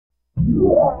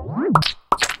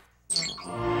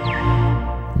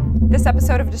This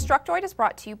episode of Destructoid is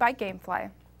brought to you by Gamefly.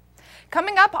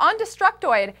 Coming up on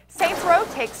Destructoid, Saints Row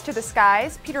takes to the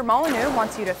skies, Peter Molyneux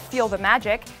wants you to feel the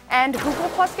magic, and Google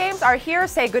Plus games are here to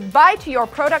say goodbye to your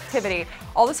productivity.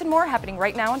 All this and more happening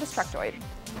right now on Destructoid.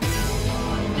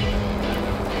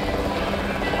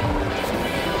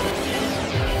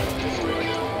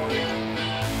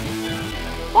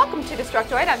 Welcome to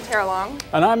Destructoid. I'm Tara Long.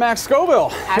 And I'm Max Scoville.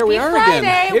 Happy Here we are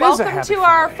Friday. again. Welcome to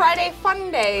our Friday Fun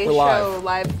Day show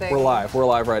live thing. We're live. We're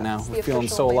live right now. We're feeling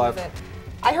so alive.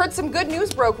 I heard some good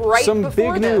news broke right before this.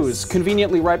 Some big news,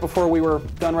 conveniently right before we were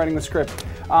done writing the script.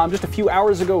 Just a few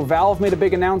hours ago, Valve made a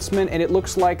big announcement, and it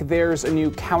looks like there's a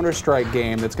new Counter-Strike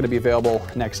game that's going to be available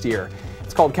next year.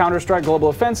 It's called Counter-Strike Global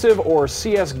Offensive, or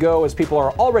CSGO as people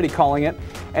are already calling it,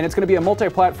 and it's going to be a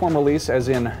multi-platform release, as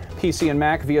in PC and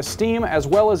Mac via Steam, as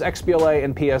well as XBLA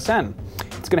and PSN.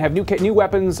 It's going to have new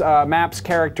weapons, maps,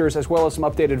 characters, as well as some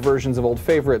updated versions of old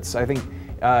favorites. I think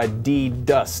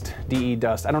D-Dust.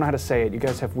 I don't know how to say it. You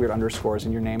guys have weird underscores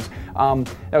in your names.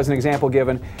 That was an example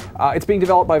given. It's being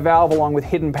developed by Valve along with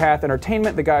Hidden Path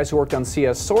Entertainment, the guys who worked on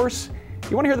CS Source.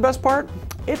 You want to hear the best part?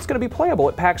 It's going to be playable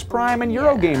at PAX Prime and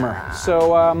Eurogamer.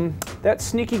 So that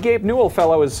sneaky Gabe Newell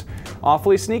fellow is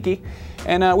awfully sneaky.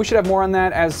 And we should have more on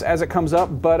that as it comes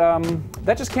up. But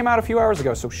that just came out a few hours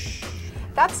ago, so shh.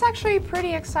 That's actually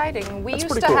pretty exciting. We used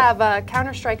to cool. have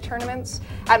Counter-Strike tournaments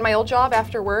at my old job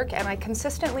after work, and I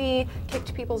consistently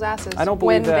kicked people's asses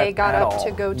when they got up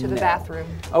to go to the bathroom.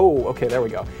 Oh, okay, there we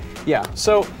go. Yeah,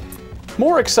 so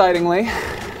more excitingly,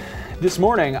 this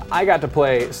morning I got to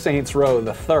play Saints Row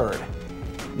the 3rd.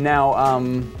 Now,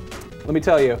 let me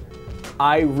tell you,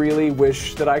 I really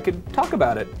wish that I could talk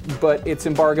about it, but it's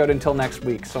embargoed until next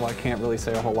week, so I can't really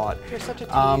say a whole lot. You're such a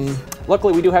tease.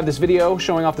 Luckily, we do have this video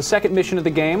showing off the second mission of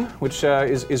the game, which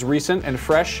is recent and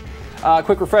fresh.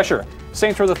 Quick refresher.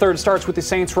 Saints Row the 3rd starts with the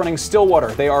Saints running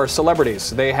Stillwater. They are celebrities.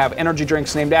 They have energy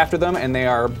drinks named after them, and they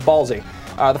are ballsy.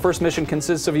 The first mission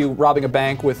consists of you robbing a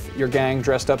bank with your gang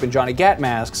dressed up in Johnny Gat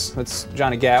masks. That's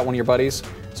Johnny Gat, one of your buddies.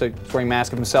 So he's wearing a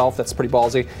mask of himself. That's pretty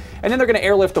ballsy. And then they're going to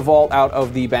airlift the vault out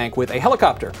of the bank with a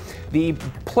helicopter. The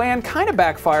plan kind of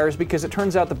backfires because it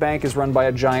turns out the bank is run by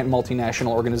a giant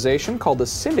multinational organization called the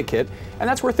Syndicate, and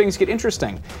that's where things get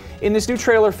interesting. In this new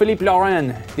trailer, Philippe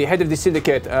Lauren, the head of the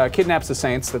Syndicate, kidnaps the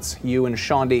Saints, that's you and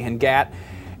Shandy and Gat,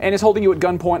 and is holding you at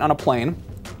gunpoint on a plane.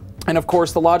 And of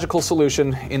course, the logical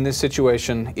solution in this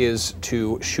situation is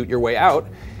to shoot your way out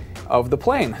of the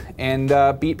plane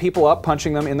and beat people up,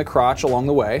 punching them in the crotch along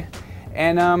the way,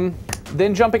 and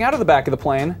then jumping out of the back of the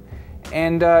plane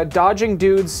and dodging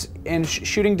dudes and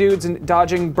shooting dudes and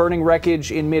dodging burning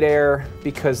wreckage in midair,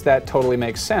 because that totally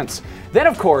makes sense. Then,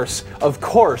 of course,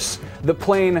 the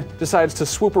plane decides to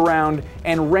swoop around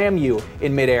and ram you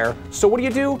in midair. So what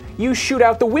do? You shoot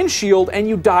out the windshield and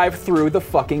you dive through the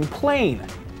fucking plane.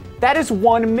 That is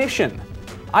one mission.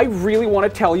 I really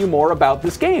want to tell you more about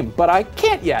this game, but I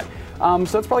can't yet. So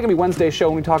that's probably going to be Wednesday's show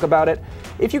when we talk about it.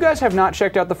 If you guys have not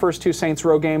checked out the first two Saints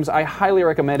Row games, I highly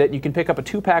recommend it. You can pick up a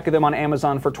 2-pack of them on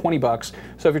Amazon for 20 bucks.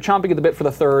 So if you're chomping at the bit for the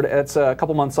 3rd, it's a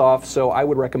couple months off, so I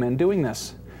would recommend doing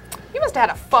this. You must have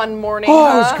had a fun morning,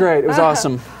 Oh, it was great. It was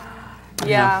awesome.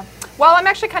 Yeah. Well, I'm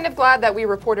actually kind of glad that we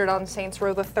reported on Saints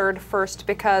Row the 3rd first,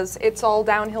 because it's all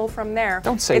downhill from there.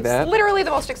 Don't say that. It's literally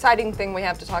the most exciting thing we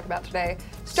have to talk about today,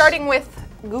 starting with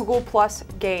Google Plus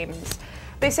games.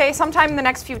 They say sometime in the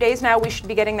next few days now we should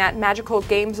be getting that magical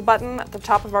games button at the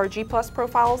top of our G Plus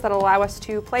profiles that'll allow us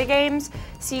to play games,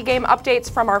 see game updates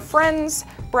from our friends,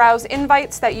 browse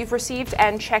invites that you've received,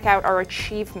 and check out our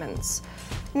achievements.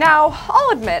 Now,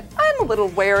 I'll admit, I'm a little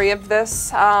wary of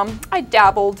this. I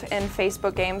dabbled in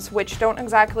Facebook games, which don't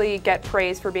exactly get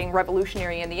praise for being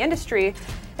revolutionary in the industry.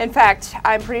 In fact,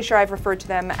 I'm pretty sure I've referred to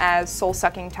them as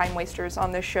soul-sucking time wasters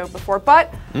on this show before,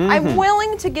 but I'm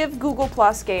willing to give Google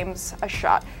Plus games a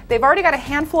shot. They've already got a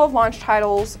handful of launch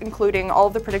titles, including all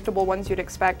of the predictable ones you'd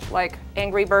expect, like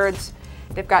Angry Birds.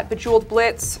 They've got Bejeweled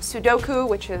Blitz, Sudoku,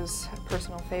 which is a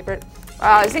personal favorite,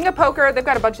 Zynga Poker. They've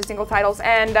got a bunch of single titles,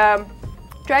 and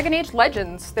Dragon Age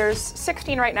Legends. There's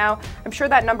 16 right now. I'm sure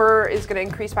that number is going to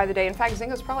increase by the day. In fact,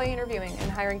 Zynga's probably interviewing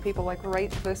and hiring people like right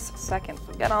this second,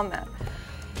 so get on that.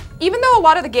 Even though a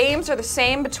lot of the games are the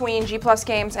same between G Plus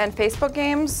games and Facebook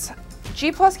games,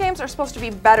 G Plus games are supposed to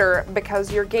be better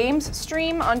because your games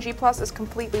stream on G Plus is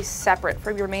completely separate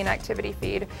from your main activity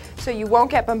feed. So you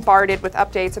won't get bombarded with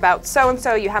updates about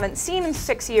so-and-so you haven't seen in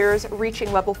 6 years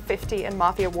reaching level 50 in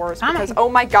Mafia Wars because, oh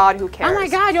my god, who cares? Oh my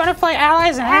god, you want to play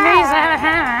Allies and Enemies?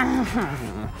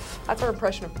 That's our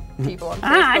impression of people on Facebook.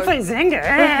 I play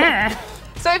Zynga.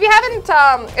 So if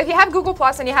you have Google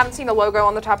Plus and you haven't seen the logo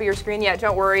on the top of your screen yet,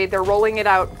 don't worry. They're rolling it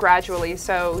out gradually,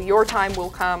 so your time will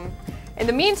come. In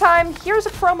the meantime, here's a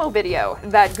promo video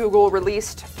that Google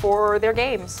released for their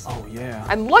games. Oh, yeah.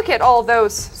 And look at all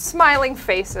those smiling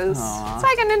faces. Aww. It's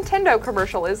like a Nintendo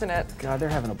commercial, isn't it? God, they're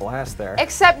having a blast there.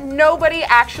 Except nobody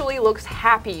actually looks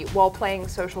happy while playing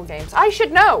social games. I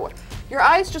should know. Your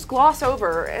eyes just gloss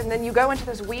over, and then you go into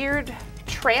this weird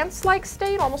trance-like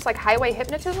state, almost like highway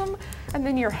hypnotism, and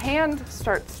then your hand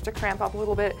starts to cramp up a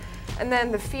little bit, and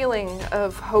then the feeling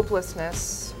of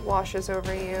hopelessness washes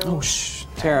over you. Oh,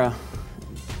 Tara.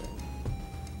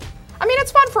 I mean,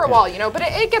 it's fun for a while, you know, but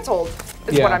it gets old,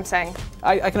 is what I'm saying.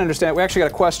 I can understand. We actually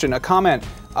got a question, a comment.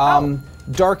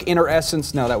 Dark Inner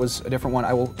Essence, no, that was a different one.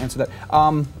 I will answer that.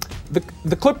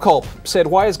 The Clip Culp said,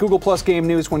 why is Google Plus game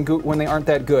news when they aren't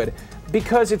that good?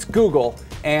 Because it's Google,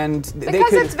 and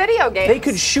it's video games. They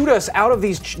could shoot us out of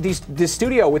this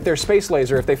studio with their space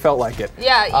laser if they felt like it.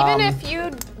 Yeah, even if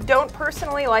you don't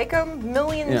personally like them,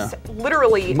 millions,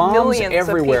 literally moms millions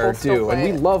everywhere of people do, and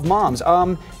we love moms.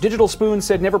 Digital Spoon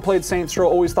said, never played Saints Row,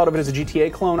 always thought of it as a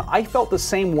GTA clone. I felt the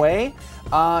same way.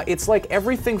 It's like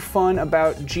everything fun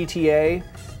about GTA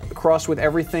crossed with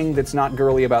everything that's not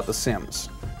girly about The Sims.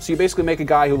 So you basically make a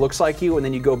guy who looks like you, and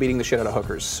then you go beating the shit out of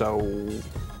hookers. So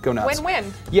go nuts.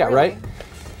 Win-win. Yeah, really. Right?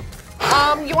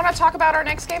 You want to talk about our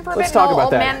next game for a bit? Let's talk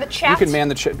about that. Man the chat? You can man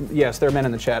the chat. Yes, there are men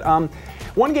in the chat.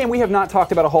 One game we have not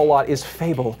talked about a whole lot is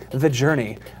Fable: The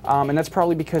Journey, and that's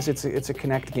probably because it's a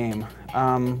Kinect game.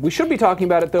 We should be talking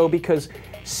about it though because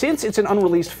since it's an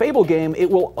unreleased Fable game, it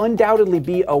will undoubtedly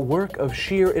be a work of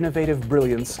sheer innovative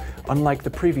brilliance, unlike the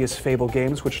previous Fable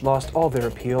games, which lost all their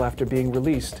appeal after being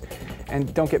released.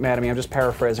 And don't get mad at me, I'm just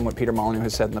paraphrasing what Peter Molyneux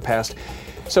has said in the past.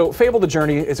 So Fable: The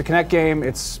Journey is a Kinect game,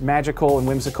 it's magical and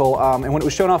whimsical, and when it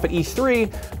was shown off at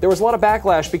E3, there was a lot of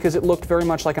backlash because it looked very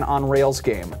much like an on-rails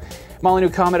game. Molyneux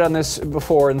commented on this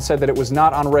before and said that it was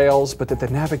not on rails, but that the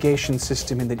navigation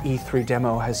system in the E3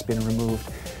 demo has been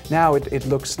removed. Now it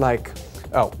looks like,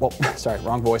 oh, well, sorry,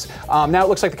 wrong voice. Now it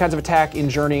looks like the kinds of attack in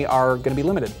Journey are going to be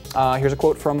limited. Here's a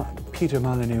quote from Peter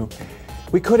Molyneux.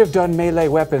 We could have done melee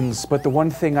weapons, but the one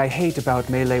thing I hate about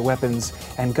melee weapons,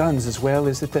 and guns as well,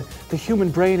 is that the human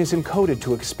brain is encoded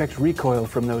to expect recoil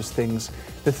from those things.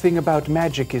 The thing about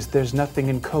magic is there's nothing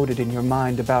encoded in your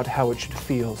mind about how it should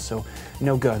feel, so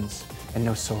no guns and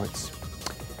no swords.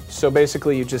 So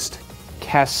basically you just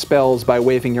cast spells by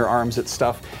waving your arms at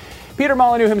stuff. Peter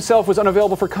Molyneux himself was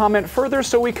unavailable for comment further,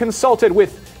 so we consulted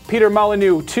with Peter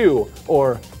Molyneux 2,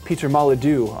 or Peter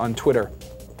Molyneux on Twitter.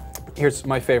 Here's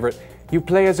my favorite. You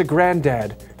play as a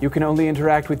granddad. You can only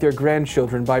interact with your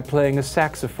grandchildren by playing a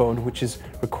saxophone, which is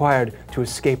required to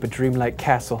escape a dreamlike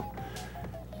castle.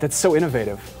 That's so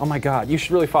innovative. Oh my God, you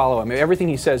should really follow him. Everything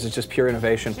he says is just pure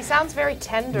innovation. He sounds very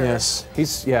tender. Yes,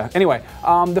 yeah. Anyway,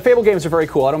 the Fable games are very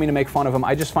cool. I don't mean to make fun of them.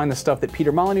 I just find the stuff that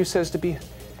Peter Molyneux says to be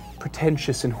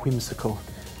pretentious and whimsical.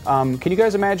 Can you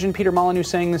guys imagine Peter Molyneux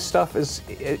saying this stuff as,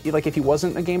 like, if he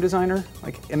wasn't a game designer?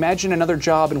 Like, imagine another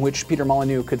job in which Peter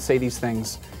Molyneux could say these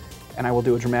things. And I will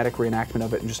do a dramatic reenactment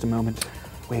of it in just a moment.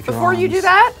 Wave your Before arms. you do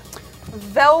that,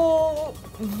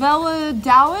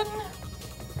 Veladowin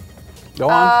Go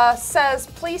on. Says,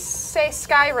 please say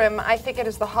Skyrim. I think it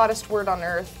is the hottest word on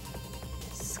earth.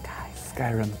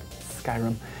 Skyrim.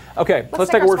 Okay,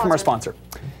 let's take a word from our sponsor.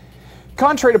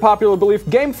 Contrary to popular belief,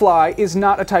 Gamefly is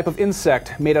not a type of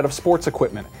insect made out of sports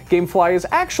equipment. Gamefly is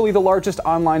actually the largest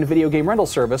online video game rental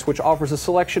service, which offers a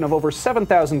selection of over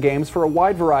 7,000 games for a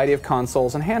wide variety of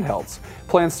consoles and handhelds.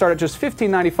 Plans start at just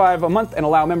 $15.95 a month and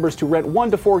allow members to rent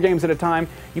 1 to 4 games at a time.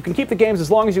 You can keep the games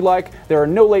as long as you like. There are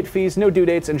no late fees, no due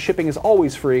dates, and shipping is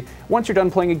always free. Once you're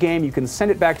done playing a game, you can send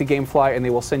it back to Gamefly and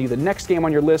they will send you the next game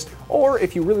on your list. Or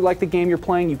if you really like the game you're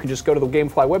playing, you can just go to the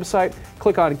Gamefly website,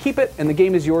 click on Keep It, and the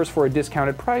game is yours for a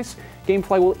discounted price.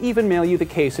 Gamefly will even mail you the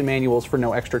case and manuals for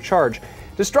no extra charge.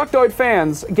 Destructoid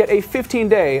fans get a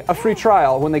 15-day free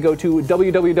trial when they go to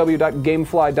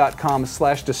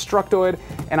www.gamefly.com/Destructoid,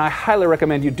 and I highly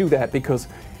recommend you do that because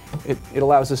it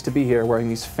allows us to be here wearing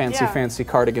these fancy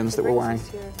cardigans that we're wearing.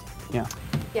 Yeah.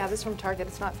 Yeah, this is from Target.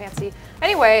 It's not fancy.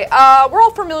 Anyway, we're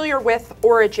all familiar with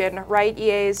Origin, right?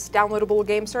 EA's downloadable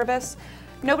game service.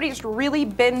 Nobody's really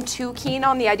been too keen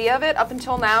on the idea of it up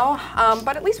until now,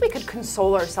 but at least we could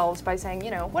console ourselves by saying,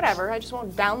 you know, whatever, I just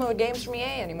won't download games from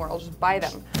EA anymore, I'll just buy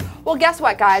them. Well, guess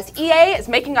what, guys? EA is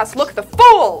making us look the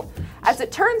fool! As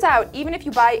it turns out, even if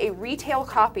you buy a retail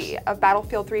copy of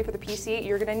Battlefield 3 for the PC,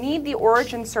 you're going to need the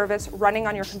Origin service running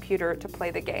on your computer to play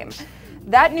the game.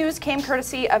 That news came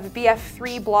courtesy of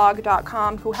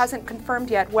bf3blog.com, who hasn't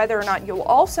confirmed yet whether or not you'll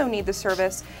also need the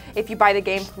service if you buy the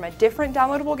game from a different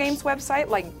downloadable games website,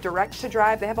 like Direct to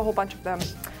Drive. They have a whole bunch of them,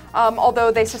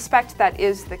 although they suspect that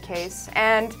is the case.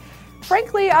 And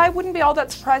frankly, I wouldn't be all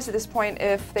that surprised at this point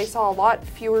if they saw a lot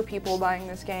fewer people buying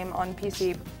this game on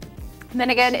PC. And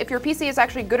then again, if your PC is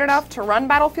actually good enough to run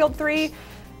Battlefield 3,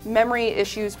 memory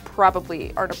issues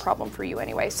probably aren't a problem for you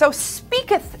anyway. So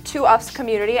speaketh to us,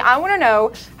 community. I want to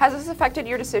know, has this affected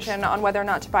your decision on whether or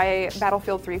not to buy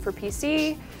Battlefield 3 for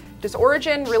PC? Does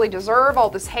Origin really deserve all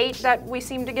this hate that we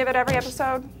seem to give it every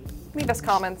episode? Leave us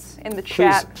comments in the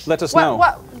chat. Please let us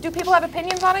know. Do people have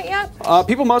opinions on it yet?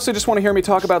 People mostly just want to hear me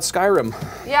talk about Skyrim.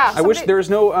 Yeah. I wish there was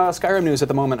no Skyrim news at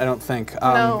the moment, I don't think.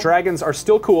 No. Dragons are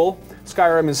still cool.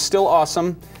 Skyrim is still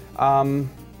awesome.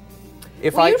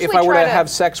 If I were to have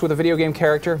sex with a video game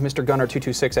character, Mr.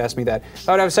 Gunner226 asked me that. If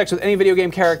I would have sex with any video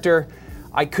game character,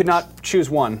 I could not choose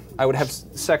one. I would have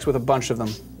sex with a bunch of them.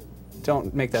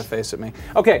 Don't make that face at me.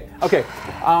 Okay.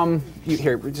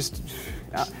 Here, just.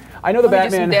 I know the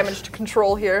Batman. Do some damage to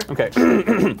control here. Okay.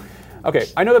 Okay,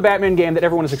 I know the Batman game that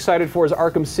everyone is excited for is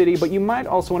Arkham City, but you might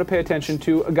also want to pay attention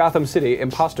to Gotham City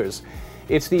Impostors.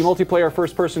 It's the multiplayer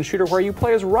first-person shooter where you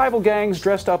play as rival gangs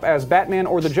dressed up as Batman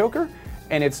or the Joker,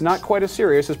 and it's not quite as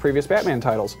serious as previous Batman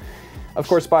titles. Of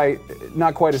course, by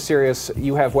not quite as serious,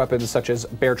 you have weapons such as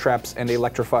bear traps and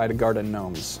electrified garden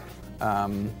gnomes.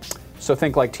 So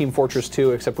think like Team Fortress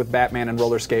 2, except with Batman and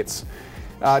roller skates.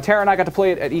 Tara and I got to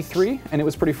play it at E3, and it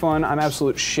was pretty fun. I'm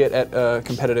absolute shit at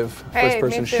competitive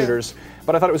first-person shooters,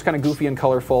 but I thought it was kind of goofy and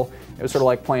colorful. It was sort of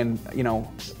like playing, you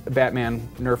know, Batman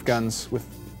Nerf guns with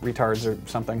retards or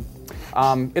something.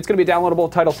 It's going to be a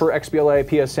downloadable title for XBLA,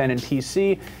 PSN, and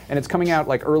PC, and it's coming out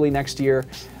like early next year.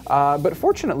 But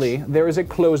fortunately, there is a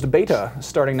closed beta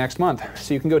starting next month,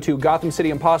 so you can go to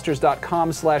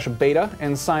GothamCityImpostors.com/beta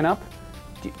and sign up.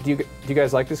 Do you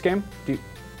guys like this game? Do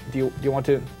you want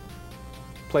to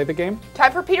play the game?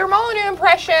 Time for Peter Molyneux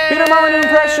impressions. Peter Molyneux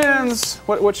impressions.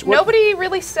 What? Nobody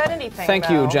really said anything. Thank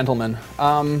you, gentlemen.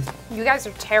 You guys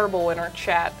are terrible in our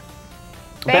chat.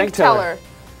 Bank teller.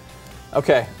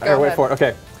 Okay, I gotta wait for it.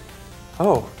 Okay.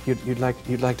 Oh, you'd like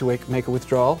to make a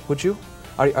withdrawal, would you?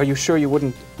 Are you sure you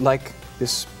wouldn't like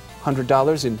this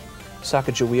 $100 in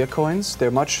Sacagawea coins?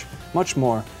 They're much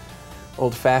more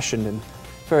old-fashioned and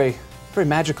very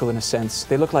magical in a sense.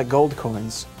 They look like gold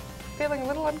coins. Feeling a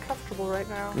little uncomfortable right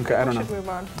now. Okay, I don't know. We should move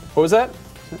on. What was that?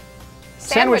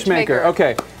 Sandwich maker.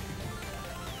 Okay.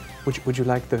 Would you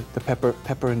like the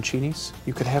pepperoncinis?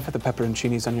 You could have the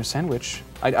pepperoncinis on your sandwich.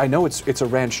 I know it's a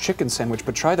ranch chicken sandwich,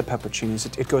 but try the pepperoncinis.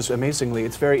 It goes amazingly.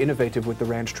 It's very innovative with the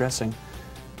ranch dressing.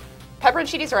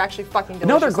 Pepperoncinis are actually fucking delicious.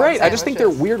 No, they're great. I just think they're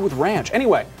weird with ranch.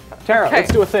 Anyway, Tara,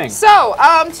 let's do a thing. So,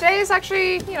 today is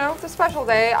actually, you know, the special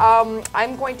day.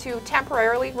 I'm going to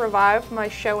temporarily revive my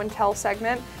show and tell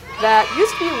segment. That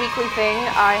used to be a weekly thing.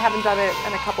 I haven't done it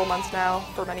in a couple months now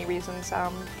for many reasons,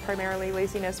 primarily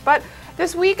laziness. But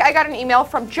this week I got an email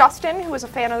from Justin, who is a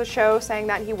fan of the show, saying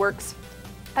that he works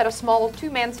at a small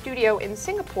two-man studio in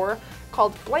Singapore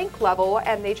called Blank Level,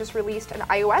 and they just released an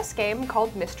iOS game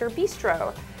called Mr.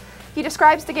 Bistro. He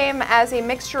describes the game as a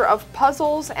mixture of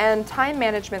puzzles and time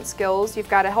management skills. You've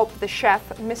got to help the chef,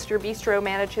 Mr. Bistro,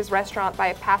 manage his restaurant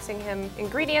by passing him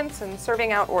ingredients and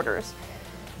serving out orders.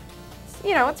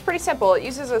 You know, it's pretty simple. It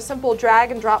uses a simple drag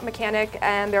and drop mechanic,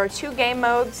 and there are 2 game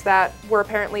modes that were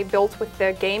apparently built with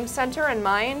the game center in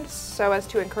mind, so as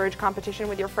to encourage competition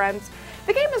with your friends.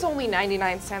 The game is only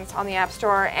 99 cents on the App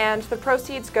Store, and the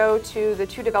proceeds go to the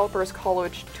 2 developers'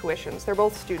 college tuitions. They're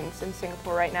both students in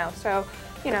Singapore right now, so,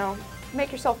 you know,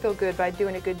 make yourself feel good by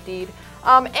doing a good deed.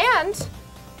 And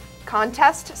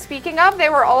contest, speaking of, they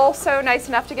were also nice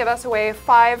enough to give us away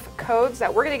 5 codes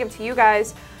that we're going to give to you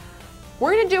guys.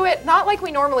 We're going to do it not like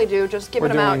we normally do, just giving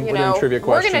them out, you know. We're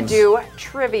going to do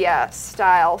trivia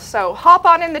style. So hop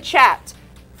on in the chat.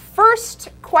 First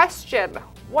question,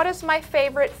 what is my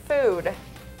favorite food?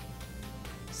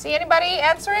 See anybody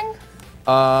answering?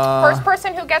 First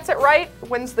person who gets it right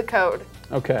wins the code.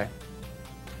 Okay.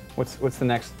 What's the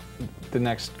next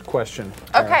question?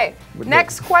 Okay,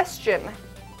 next question.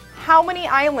 How many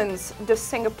islands does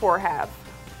Singapore have?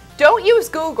 Don't use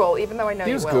Google, even though I know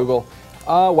you will. Use Google.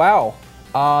 Wow.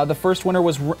 The first winner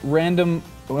was random.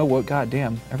 Oh, well, god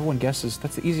damn. Everyone guesses.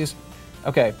 That's the easiest.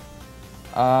 Okay.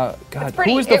 God.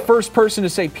 Who is the first person to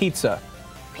say pizza?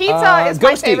 Pizza is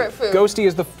my favorite food. Ghosty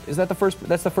is that the first?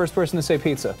 That's the first person to say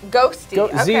pizza. Ghosty.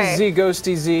 Okay. ZZ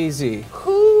Ghosty ZZ.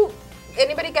 Who?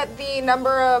 Anybody get the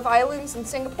number of islands in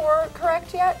Singapore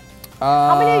correct yet?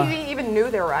 How many of you even knew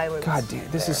there were islands? God damn,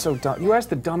 this is so dumb. You asked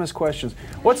the dumbest questions.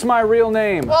 What's my real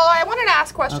name? Well, I wanted to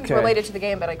ask questions related to the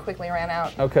game, but I quickly ran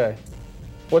out. Okay.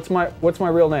 What's my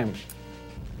real name?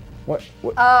 What?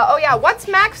 Oh yeah, what's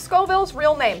Max Scoville's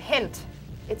real name? Hint.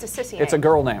 It's a sissy name. It's a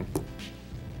girl name.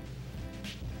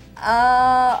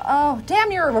 Oh,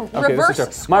 damn, you're a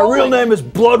reverse. My real name is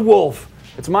Bloodwolf.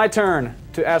 It's my turn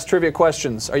to ask trivia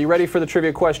questions. Are you ready for the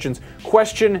trivia questions?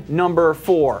 Question number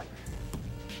 4.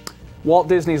 Walt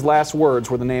Disney's last words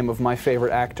were the name of my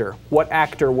favorite actor. What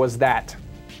actor was that?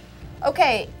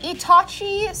 Okay,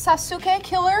 Itachi Sasuke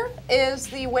Killer is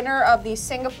the winner of the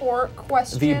Singapore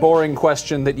question. The boring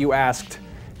question that you asked.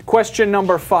 Question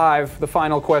number 5, the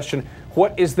final question.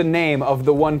 What is the name of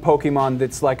the one Pokemon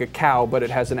that's like a cow, but it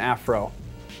has an afro?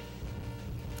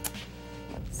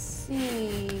 Let's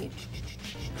see.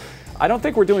 I don't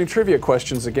think we're doing trivia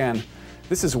questions again.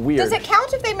 This is weird. Does it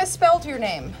count if they misspelled your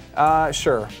name?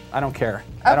 Sure. I don't care.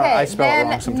 Okay, I spell it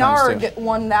wrong sometimes Narg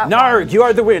won that Narg, one. you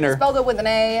are the winner. Spelled it with an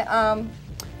A.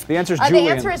 The answer is Julian.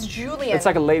 The answer is Julian. It's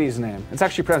like a lady's name. It's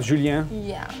actually pronounced Julien.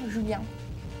 Yeah, Julien.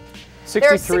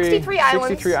 63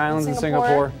 islands in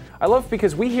Singapore. I love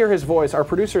because we hear his voice. Our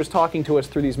producer is talking to us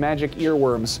through these magic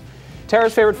earworms.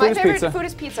 Tara's favorite food is pizza. My favorite food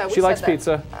is pizza. She likes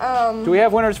pizza. Do we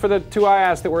have winners for the 2 I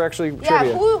asked that were actually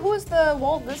trivia? Yeah, who is the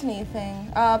Walt Disney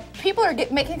thing? People are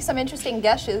making some interesting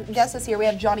guesses here. We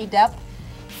have Johnny Depp,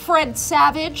 Fred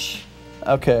Savage,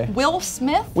 okay, Will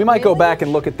Smith. We might go back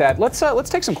and look at that. Let's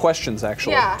take some questions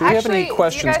actually. Yeah, do we have any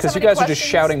questions? Because you guys are just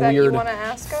shouting weird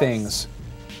things.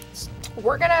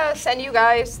 We're gonna send you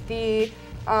guys the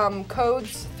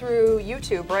codes through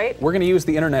YouTube, right? We're gonna use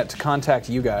the internet to contact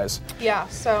you guys. Yeah,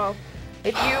 so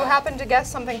if you happen to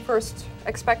guess something first,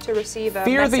 expect to receive a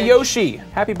Fear message. the Yoshi.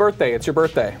 Happy birthday. It's your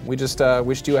birthday. We just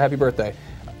wished you a happy birthday.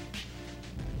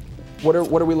 What are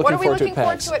we looking forward to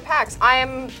at PAX? I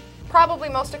am probably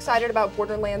most excited about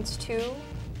Borderlands 2.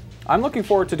 I'm looking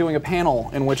forward to doing a panel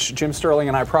in which Jim Sterling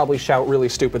and I probably shout really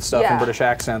stupid stuff in British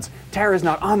accents. Tara's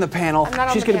not on the panel.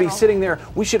 She's going to be sitting there.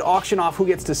 We should auction off who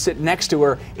gets to sit next to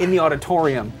her in the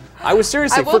auditorium. I was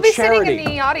seriously for charity sitting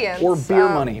in the audience, or beer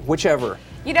money, whichever.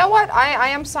 You know what? I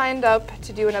am signed up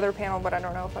to do another panel, but I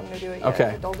don't know if I'm going to do it yet. Okay.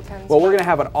 It all depends. Well, we're going to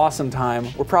have an awesome time.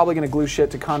 We're probably going to glue shit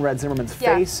to Conrad Zimmerman's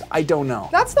face. I don't know.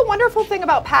 That's the wonderful thing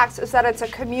about PAX is that it's a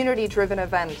community-driven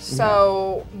event.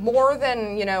 So more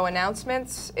than,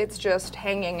 announcements, it's just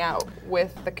hanging out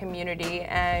with the community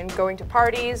and going to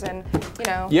parties and,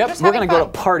 Yep, just we're going to fun. go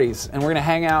to parties and we're going to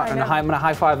hang out and I'm going to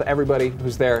high-five everybody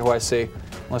who's there who I see,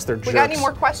 unless they're jerks. We got any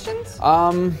more questions?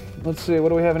 Let's see, what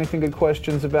do we have? Anything good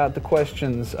questions about the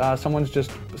questions? Someone's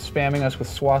just spamming us with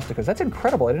swastikas. That's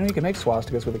incredible. I didn't know you could make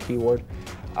swastikas with a keyword.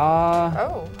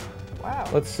 Oh, wow.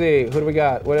 Let's see, who do we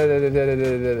got?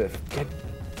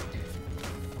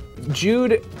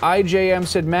 Jude IJM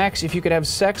said, Max, if you could have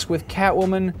sex with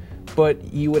Catwoman, but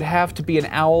you would have to be an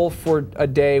owl for a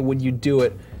day, would you do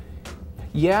it?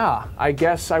 Yeah, I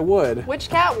guess I would. Which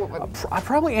Catwoman?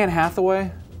 Probably Anne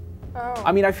Hathaway. Oh.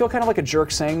 I mean, I feel kind of like a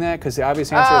jerk saying that because the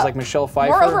obvious answer is like Michelle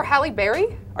Pfeiffer. Moreover, Halle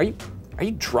Berry? Are you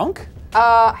drunk?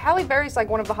 Halle Berry's like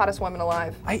one of the hottest women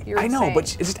alive. I know, but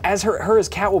it's just as her as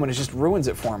Catwoman, it just ruins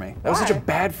it for me. That was such a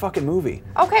bad fucking movie.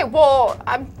 Okay, well,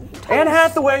 I'm Anne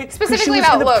Hathaway, specifically she was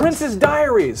about in the looks. Princess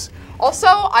Diaries. Also,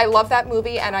 I love that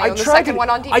movie, and I own the second one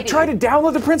on DVD. I tried to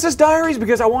download the Princess Diaries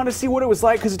because I wanted to see what it was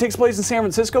like because it takes place in San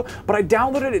Francisco, but I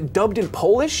downloaded it dubbed in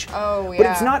Polish. Oh, yeah. But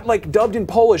it's not like dubbed in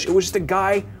Polish. It was just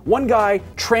one guy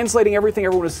translating everything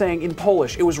everyone was saying in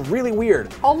Polish. It was really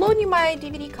weird. I'll loan you my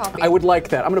DVD copy. I would like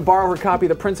that. I'm going to borrow her copy of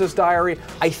the Princess Diary.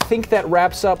 I think that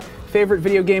wraps up favorite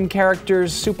video game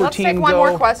characters, Super Let's Team take one Go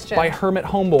more question. by Hermit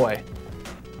Homeboy.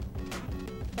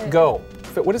 Go.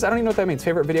 What is? I don't even know what that means.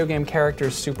 Favorite video game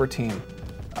characters, Super Team.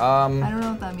 I don't know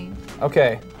what that means.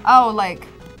 Okay. Oh, like.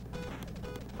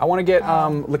 I want to get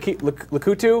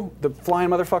Lakutu, the flying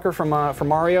motherfucker from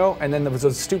Mario, and then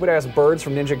those stupid ass birds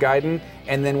from Ninja Gaiden,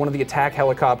 and then one of the attack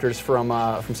helicopters from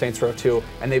Saints Row 2,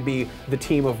 and they'd be the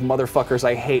team of motherfuckers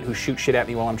I hate who shoot shit at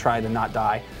me while I'm trying to not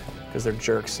die, because they're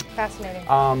jerks. Fascinating.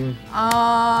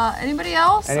 Anybody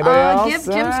else? Anybody else?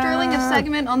 Give Jim Sterling a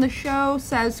segment on the show,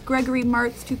 says Gregory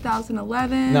Martz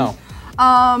 2011. No.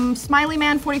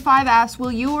 Smileyman45 asks,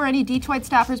 will you or any Detroit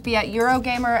staffers be at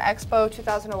Eurogamer Expo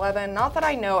 2011? Not that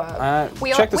I know of.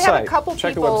 We check the have site. a couple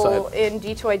Check the people website. in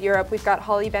Detroit, Europe. We've got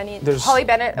Holly Bennett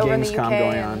over in the UK,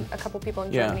 and a couple people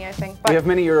in Germany, I think. But we have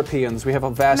many Europeans. We have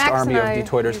a vast Max army of and I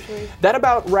Detroiters. usually- That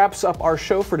about wraps up our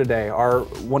show for today. Our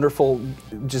wonderful,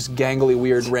 just gangly,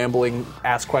 weird, rambling,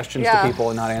 ask questions to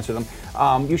people and not answer them.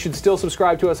 You should still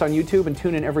subscribe to us on YouTube and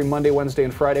tune in every Monday, Wednesday,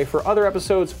 and Friday for other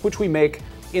episodes, which we make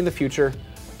in the future.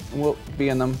 And we'll be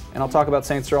in them. And I'll talk about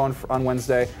Saints Row on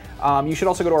Wednesday. You should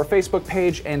also go to our Facebook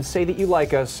page and say that you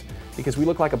like us, because we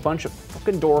look like a bunch of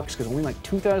fucking dorks, because only like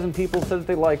 2,000 people said that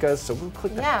they like us, so we'll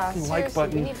click that fucking like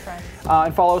button. We need friends.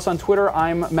 And follow us on Twitter.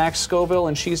 I'm Max Scoville,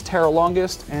 and she's Tara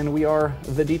Longest, and we are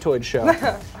The Detroit Show.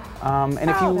 And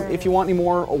if you want any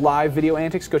more live video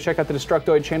antics, go check out the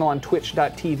Destructoid channel on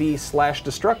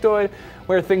twitch.tv/Destructoid,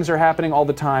 where things are happening all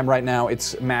the time. Right now,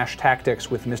 it's MASH Tactics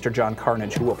with Mr. John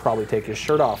Carnage, who will probably take his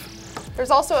shirt off.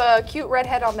 There's also a cute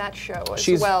redhead on that show as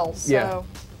well. So. Yeah.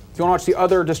 If you want to watch the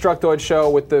other Destructoid show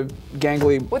with the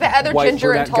gangly with the other white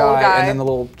ginger and brunette tall guy, and then the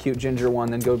little cute ginger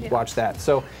one, then go watch that.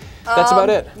 So that's about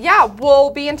it. Yeah,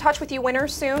 we'll be in touch with you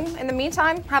winners soon. In the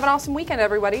meantime, have an awesome weekend,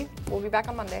 everybody. We'll be back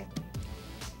on Monday.